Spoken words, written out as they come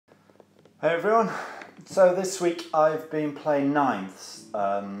Hey everyone, so this week I've been playing ninths.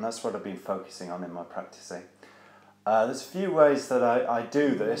 That's what I've been focusing on in my practicing. There's a few ways that I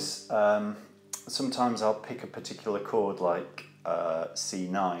do this. Sometimes I'll pick a particular chord like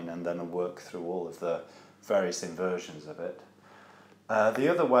C9 and then I'll work through all of the various inversions of it. The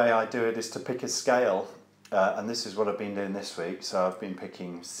other way I do it is to pick a scale, and this is what I've been doing this week. So I've been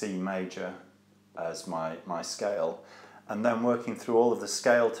picking C major as my scale, and then working through all of the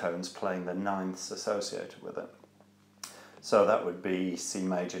scale tones, playing the ninths associated with it. So that would be C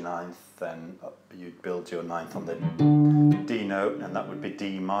major ninth, then you'd build your ninth on the D note, and that would be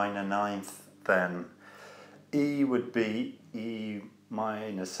D minor ninth, then E would be E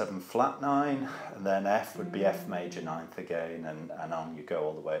minor 7 flat 9, and then F would be F major ninth again, and on you go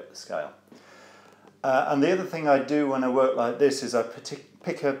all the way up the scale. And the other thing I do when I work like this is I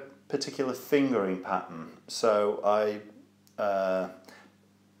pick a particular fingering pattern. So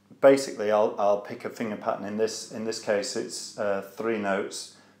basically I'll pick a finger pattern. In this case it's 3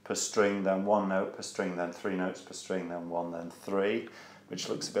 notes per string, then 1 note per string, then 3 notes per string, then 1, then 3, which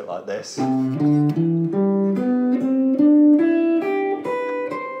looks a bit like this.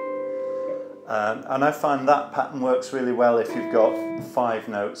 And I find that pattern works really well if you've got 5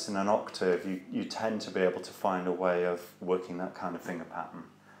 notes in an octave. You tend to be able to find a way of working that kind of finger pattern.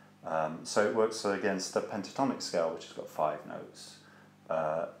 So it works against the pentatonic scale, which has got 5 notes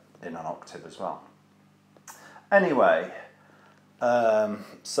in an octave as well. Anyway,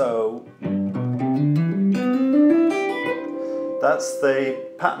 so that's the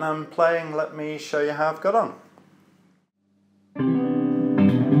pattern I'm playing. Let me show you how I've got on.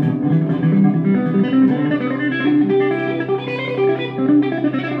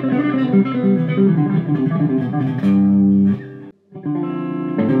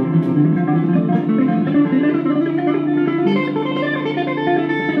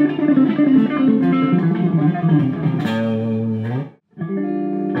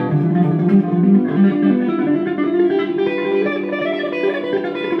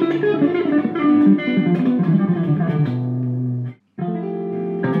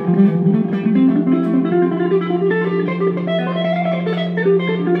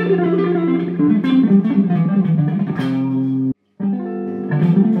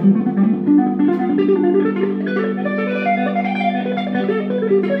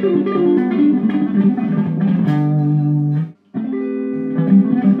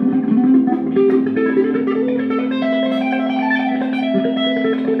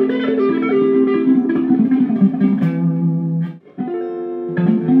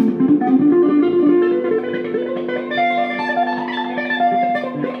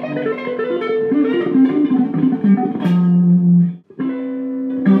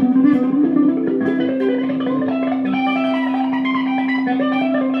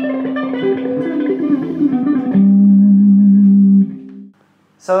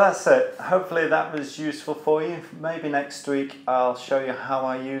 So that's it. Hopefully that was useful for you. Maybe next week I'll show you how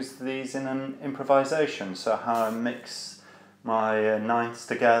I use these in an improvisation. So how I mix my ninths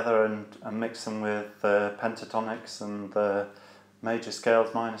together and mix them with pentatonics and major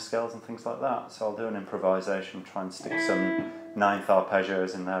scales, minor scales and things like that. So I'll do an improvisation, try and stick some 9th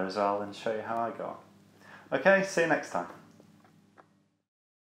arpeggios in there as well and show you how I go. Okay, see you next time.